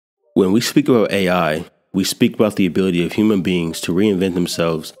When we speak about AI, we speak about the ability of human beings to reinvent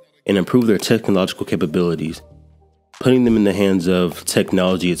themselves and improve their technological capabilities, putting them in the hands of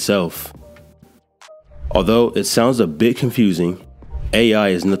technology itself. Although it sounds a bit confusing, AI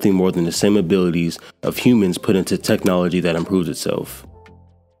is nothing more than the same abilities of humans put into technology that improves itself.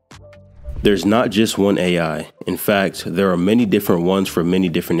 There's not just one AI. In fact, there are many different ones for many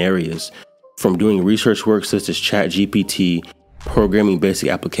different areas, from doing research work such as ChatGPT, programming basic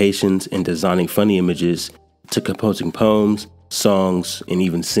applications, and designing funny images, to composing poems, songs, and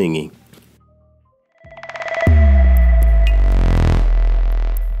even singing.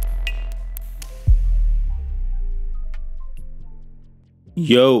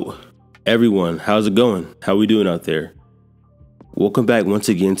 Yo, everyone, how's it going? How we doing out there? Welcome back once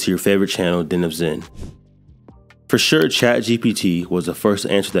again to your favorite channel, Den of Zen. For sure, ChatGPT was the first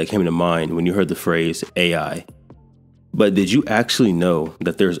answer that came to mind when you heard the phrase AI. But did you actually know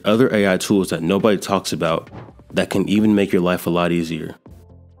that there's other AI tools that nobody talks about that can even make your life a lot easier?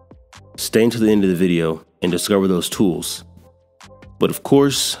 Stay until the end of the video and discover those tools. But of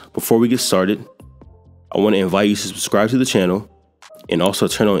course, before we get started, I want to invite you to subscribe to the channel and also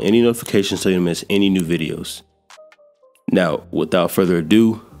turn on any notifications so you don't miss any new videos. Now, without further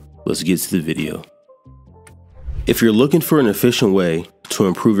ado, let's get to the video. If you're looking for an efficient way to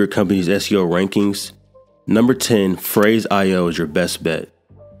improve your company's SEO rankings, number 10, Phrase.io is your best bet.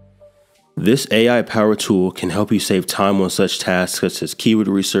 This AI-powered tool can help you save time on such tasks such as keyword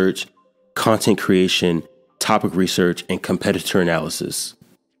research, content creation, topic research, and competitor analysis.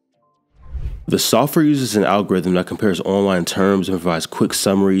 The software uses an algorithm that compares online terms and provides quick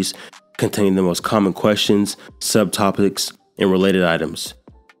summaries containing the most common questions, subtopics, and related items.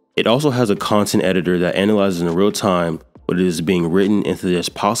 It also has a content editor that analyzes in real time what is being written and suggests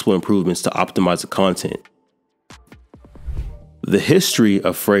possible improvements to optimize the content. The history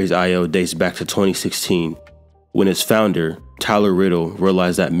of Phrase.io dates back to 2016, when its founder, Tyler Riddle,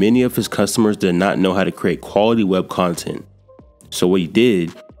 realized that many of his customers did not know how to create quality web content. So what he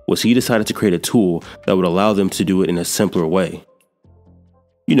did was he decided to create a tool that would allow them to do it in a simpler way.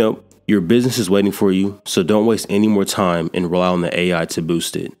 You know, your business is waiting for you, so don't waste any more time and rely on the AI to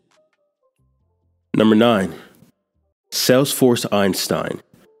boost it. Number 9, Salesforce Einstein.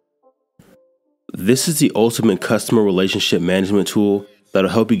 This is the ultimate customer relationship management tool that'll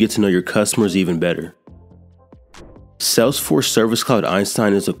help you get to know your customers even better. Salesforce Service Cloud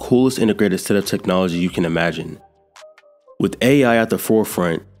Einstein is the coolest integrated set of technology you can imagine. With AI at the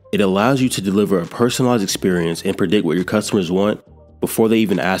forefront, it allows you to deliver a personalized experience and predict what your customers want before they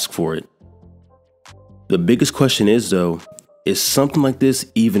even ask for it. The biggest question is, though, is something like this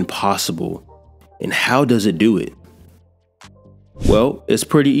even possible? And how does it do it? Well, it's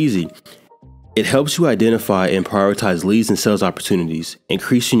pretty easy. It helps you identify and prioritize leads and sales opportunities,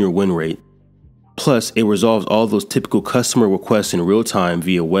 increasing your win rate. Plus, it resolves all those typical customer requests in real time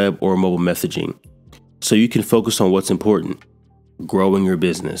via web or mobile messaging, so you can focus on what's important: growing your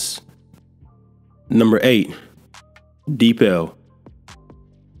business. Number 8, DeepL.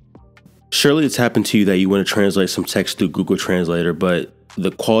 Surely it's happened to you that you want to translate some text through Google Translator, but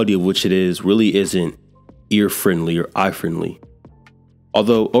the quality of which it is really isn't ear-friendly or eye-friendly.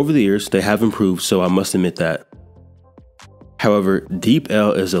 Although over the years they have improved, so I must admit that. However,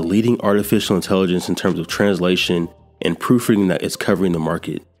 DeepL is a leading artificial intelligence in terms of translation and proofreading that is covering the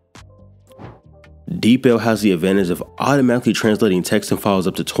market. DeepL has the advantage of automatically translating text and files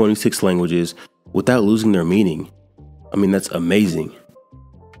up to 26 languages without losing their meaning. I mean, that's amazing.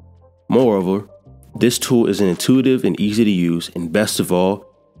 Moreover, this tool is intuitive and easy to use, and best of all,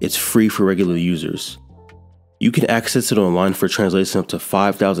 it's free for regular users. You can access it online for translation up to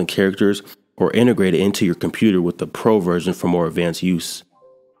 5,000 characters or integrate it into your computer with the Pro version for more advanced use.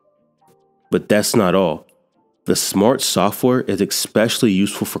 But that's not all. The smart software is especially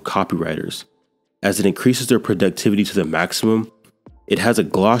useful for copywriters. As it increases their productivity to the maximum, it has a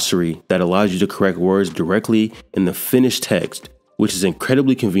glossary that allows you to correct words directly in the finished text, which is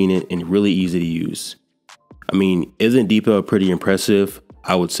incredibly convenient and really easy to use. I mean, isn't DeepL pretty impressive?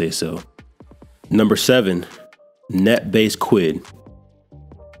 I would say so. Number 7, NetBase Quid.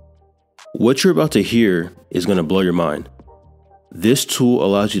 What you're about to hear is going to blow your mind. This tool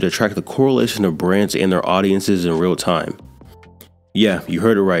allows you to track the correlation of brands and their audiences in real time. Yeah, you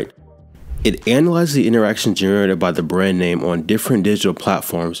heard it right. It analyzes the interaction generated by the brand name on different digital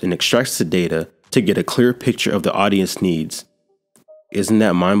platforms and extracts the data to get a clear picture of the audience needs. Isn't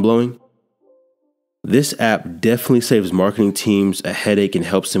that mind-blowing? This app definitely saves marketing teams a headache and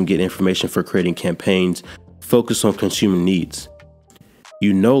helps them get information for creating campaigns focused on consumer needs.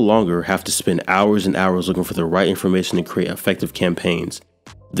 You no longer have to spend hours and hours looking for the right information to create effective campaigns.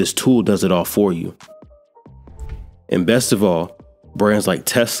 this tool does it all for you. And best of all, brands like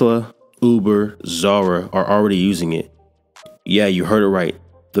Tesla, Uber, Zara are already using it. Yeah, you heard it right.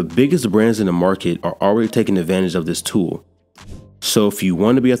 The biggest brands in the market are already taking advantage of this tool. So if you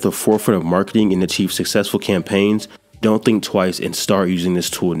want to be at the forefront of marketing and achieve successful campaigns, don't think twice and start using this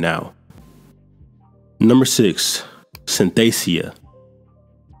tool now. Number 6, Synthesia.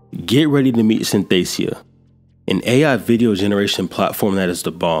 Get ready to meet Synthesia, an AI video generation platform that is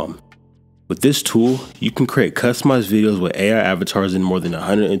the bomb. With this tool, you can create customized videos with AI avatars in more than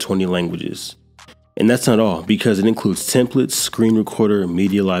 120 languages. And that's not all, because it includes templates, screen recorder,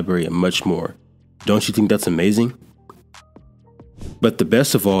 media library, and much more. Don't you think that's amazing? But the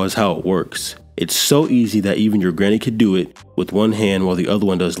best of all is how it works. It's so easy that even your granny could do it with one hand while the other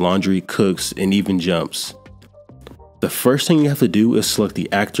one does laundry, cooks, and even jumps. The first thing you have to do is select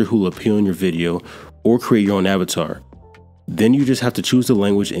the actor who will appear in your video or create your own avatar. Then you just have to choose the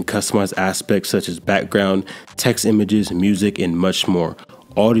language and customize aspects such as background, text images, music, and much more,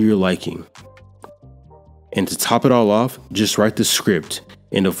 all to your liking. And to top it all off, just write the script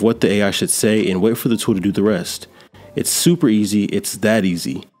and of what the AI should say and wait for the tool to do the rest. It's super easy, it's that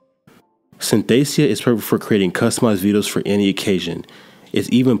easy. Synthesia is perfect for creating customized videos for any occasion. It's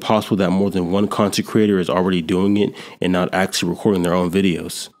even possible that more than one content creator is already doing it and not actually recording their own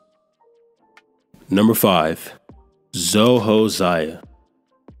videos. Number 5, Zoho Zaya,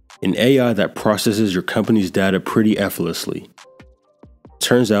 an AI that processes your company's data pretty effortlessly.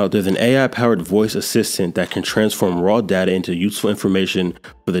 Turns out there's an AI-powered voice assistant that can transform raw data into useful information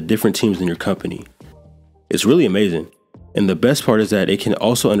for the different teams in your company. It's really amazing. And the best part is that it can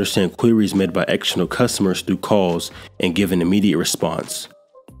also understand queries made by external customers through calls and give an immediate response.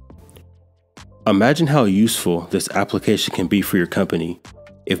 Imagine how useful this application can be for your company.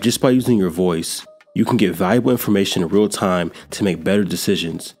 If just by using your voice, you can get valuable information in real time to make better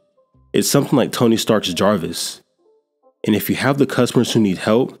decisions. It's something like Tony Stark's Jarvis. And if you have the customers who need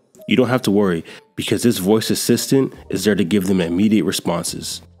help, you don't have to worry because this voice assistant is there to give them immediate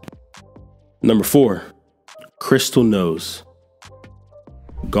responses. Number 4, Crystal Knows.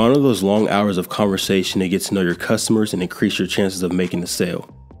 Gone are those long hours of conversation to get to know your customers and increase your chances of making a sale.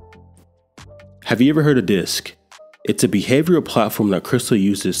 Have you ever heard of DISC? It's a behavioral platform that Crystal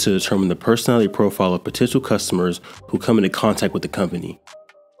uses to determine the personality profile of potential customers who come into contact with the company.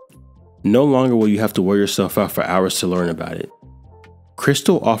 No longer will you have to wear yourself out for hours to learn about it.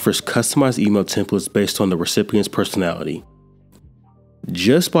 Crystal offers customized email templates based on the recipient's personality.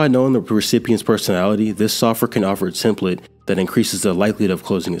 Just by knowing the recipient's personality, this software can offer a template that increases the likelihood of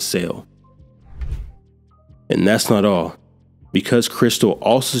closing a sale. And that's not all, because Crystal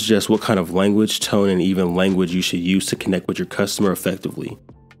also suggests what kind of language, tone, and even language you should use to connect with your customer effectively.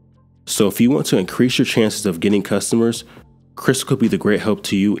 So if you want to increase your chances of getting customers, Crystal could be the great help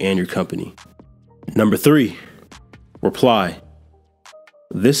to you and your company. Number 3, Reply.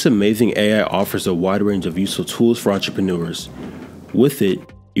 This amazing AI offers a wide range of useful tools for entrepreneurs. With it,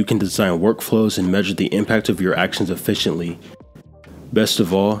 you can design workflows and measure the impact of your actions efficiently. Best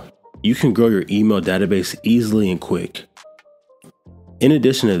of all, you can grow your email database easily and quick. In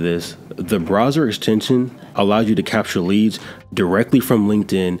addition to this, the browser extension allows you to capture leads directly from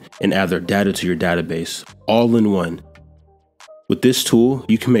LinkedIn and add their data to your database, all in one. With this tool,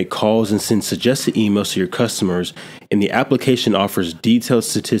 you can make calls and send suggested emails to your customers, and the application offers detailed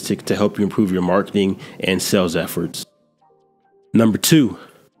statistics to help you improve your marketing and sales efforts. Number 2,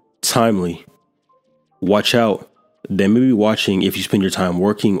 Timely. Watch out, they may be watching if you spend your time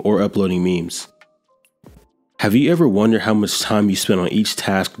working or uploading memes. Have you ever wondered how much time you spend on each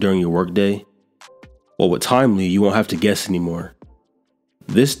task during your workday? Well, with Timely, you won't have to guess anymore.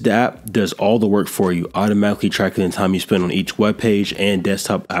 This app does all the work for you, automatically tracking the time you spend on each web page and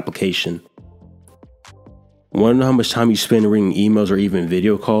desktop application. Want to know how much time you spend reading emails or even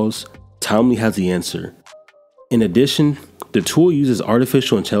video calls? Timely has the answer. In addition, the tool uses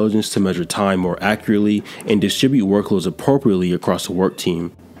artificial intelligence to measure time more accurately and distribute workloads appropriately across the work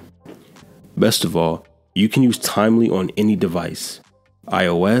team. Best of all, you can use Timely on any device: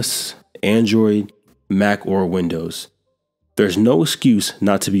 iOS, Android, Mac, or Windows. There's no excuse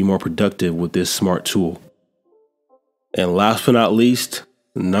not to be more productive with this smart tool. And last but not least,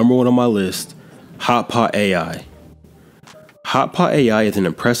 number 1 on my list, Hotpot AI. Hotpot AI is an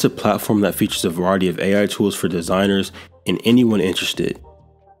impressive platform that features a variety of AI tools for designers and anyone interested.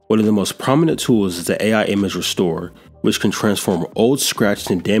 One of the most prominent tools is the AI Image Restore, which can transform old, scratched,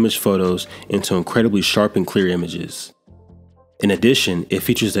 and damaged photos into incredibly sharp and clear images. In addition, it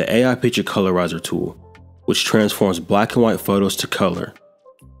features the AI Picture Colorizer tool, which transforms black and white photos to color.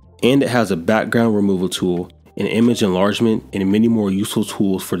 And it has a background removal tool and image enlargement, and many more useful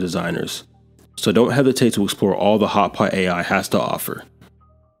tools for designers. So don't hesitate to explore all the Hotpot AI has to offer.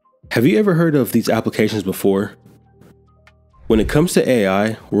 Have you ever heard of these applications before? When it comes to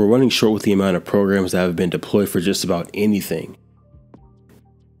AI, we're running short with the amount of programs that have been deployed for just about anything.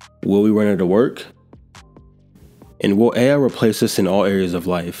 Will we run out of work? And will AI replace us in all areas of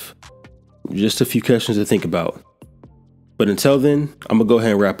life? Just a few questions to think about. But until then, I'm gonna go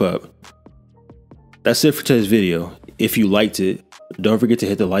ahead and wrap up. That's it for today's video. If you liked it, don't forget to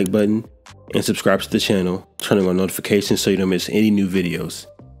hit the like button and subscribe to the channel, turning on notifications so you don't miss any new videos.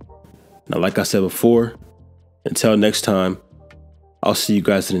 Now, like I said before, until next time, I'll see you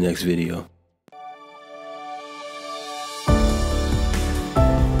guys in the next video.